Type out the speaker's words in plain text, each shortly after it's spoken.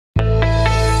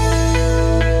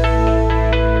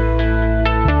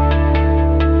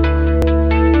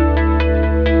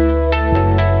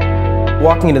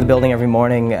Walking into the building every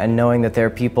morning and knowing that there are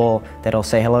people that'll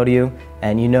say hello to you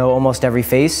and you know almost every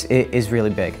face is really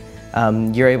big.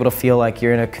 You're able to feel like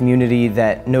you're in a community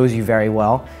that knows you very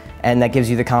well, and that gives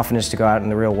you the confidence to go out in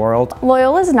the real world.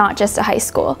 Loyola is not just a high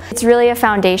school. It's really a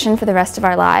foundation for the rest of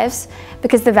our lives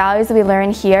because the values that we learn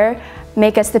here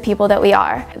make us the people that we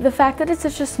are. The fact that it's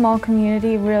such a small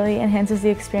community really enhances the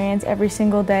experience every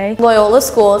single day. Loyola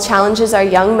School challenges our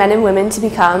young men and women to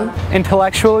become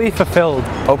intellectually fulfilled,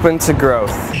 open to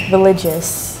growth,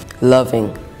 religious,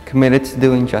 loving, committed to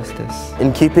doing justice,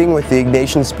 in keeping with the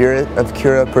Ignatian spirit of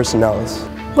Cura Personalis.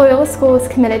 Loyola School is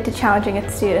committed to challenging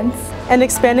its students and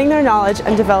expanding their knowledge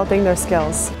and developing their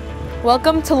skills.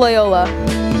 Welcome to Loyola.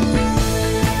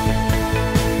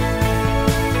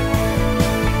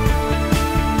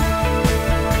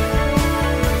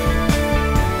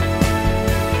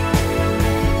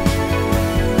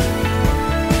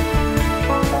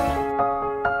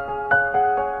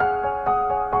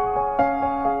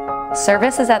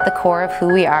 Service is at the core of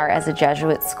who we are as a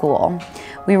Jesuit school.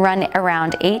 We run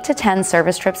around 8 to 10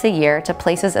 service trips a year to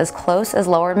places as close as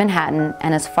Lower Manhattan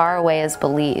and as far away as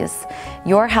Belize.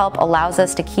 Your help allows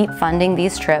us to keep funding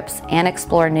these trips and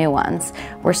explore new ones,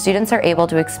 where students are able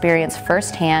to experience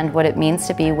firsthand what it means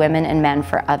to be women and men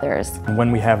for others.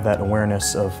 When we have that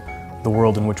awareness of the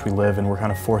world in which we live and we're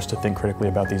kind of forced to think critically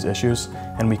about these issues,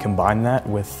 and we combine that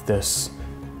with this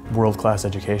world-class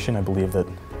education, I believe that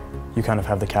you kind of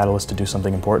have the catalyst to do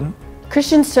something important.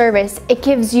 Christian service, it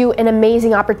gives you an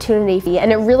amazing opportunity,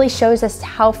 and it really shows us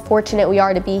how fortunate we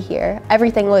are to be here.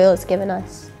 Everything Loyola's given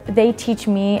us. They teach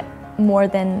me more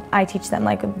than I teach them.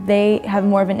 Like, they have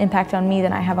more of an impact on me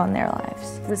than I have on their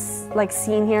lives. Just like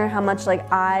seeing here how much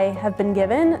I have been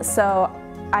given, so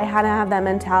I had to have that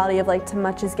mentality of to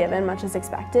much is given, much is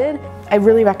expected. I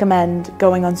really recommend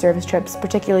going on service trips,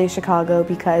 particularly Chicago,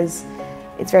 because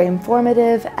it's very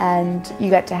informative and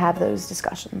you get to have those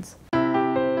discussions.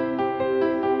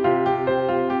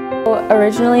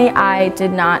 Originally, I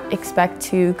did not expect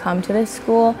to come to this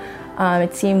school.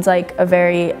 It seems like a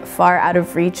very far out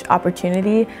of reach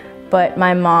opportunity, but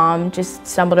my mom just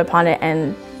stumbled upon it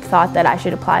and thought that I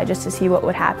should apply just to see what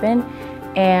would happen.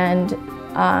 And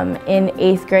in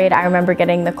 8th grade, I remember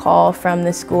getting the call from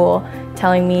the school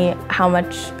telling me how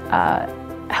much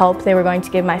help they were going to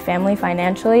give my family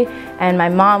financially, and my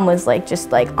mom was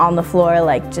just on the floor,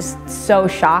 just so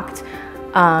shocked.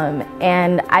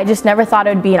 And I just never thought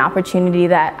it would be an opportunity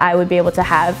that I would be able to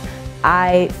have.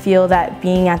 I feel that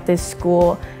being at this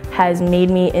school has made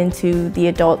me into the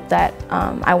adult that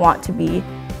I want to be.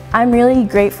 I'm really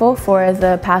grateful for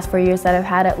the past 4 years that I've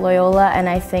had at Loyola, and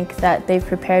I think that they've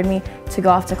prepared me to go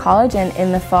off to college, and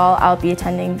in the fall I'll be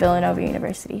attending Villanova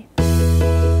University.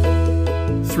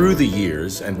 Through the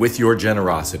years, and with your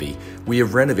generosity, we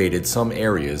have renovated some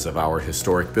areas of our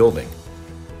historic building.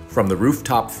 From the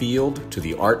rooftop field to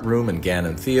the art room and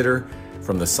Gannon Theater,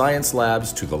 from the science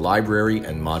labs to the library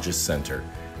and Magis Center,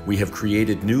 we have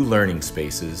created new learning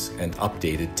spaces and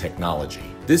updated technology.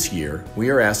 This year, we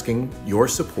are asking your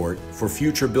support for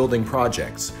future building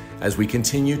projects as we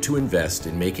continue to invest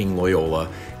in making Loyola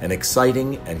an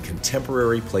exciting and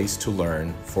contemporary place to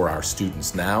learn for our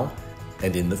students now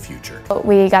and in the future.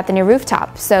 We got the new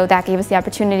rooftop, so that gave us the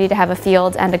opportunity to have a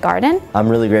field and a garden. I'm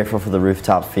really grateful for the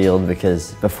rooftop field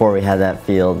because before we had that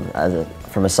field,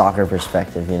 from a soccer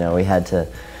perspective, we had to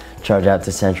charge out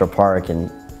to Central Park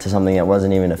and to something that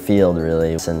wasn't even a field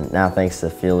really. And now thanks to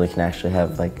the field, we can actually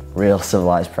have real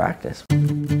civilized practice.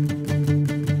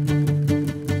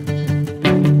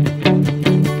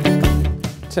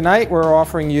 Tonight we're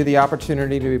offering you the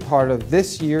opportunity to be part of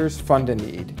this year's Fund a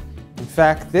Need. In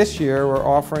fact, this year we're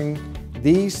offering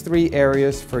these 3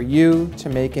 areas for you to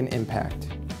make an impact.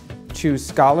 Choose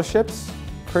scholarships,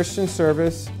 Christian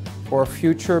service, or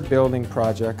future building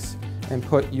projects, and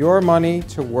put your money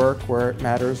to work where it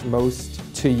matters most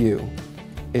to you.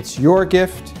 It's your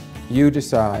gift, you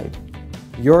decide.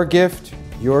 Your gift,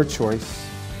 your choice.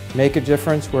 Make a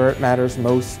difference where it matters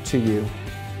most to you.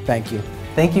 Thank you.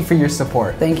 Thank you for your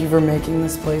support. Thank you for making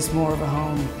this place more of a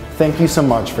home. Thank you so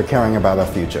much for caring about our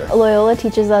future. Loyola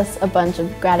teaches us a bunch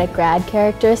of grad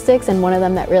characteristics, and one of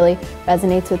them that really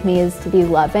resonates with me is to be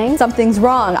loving. Something's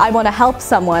wrong, I want to help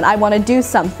someone, I want to do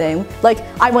something.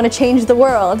 I want to change the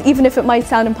world, even if it might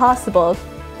sound impossible.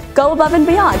 Go above and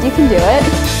beyond, you can do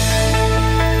it.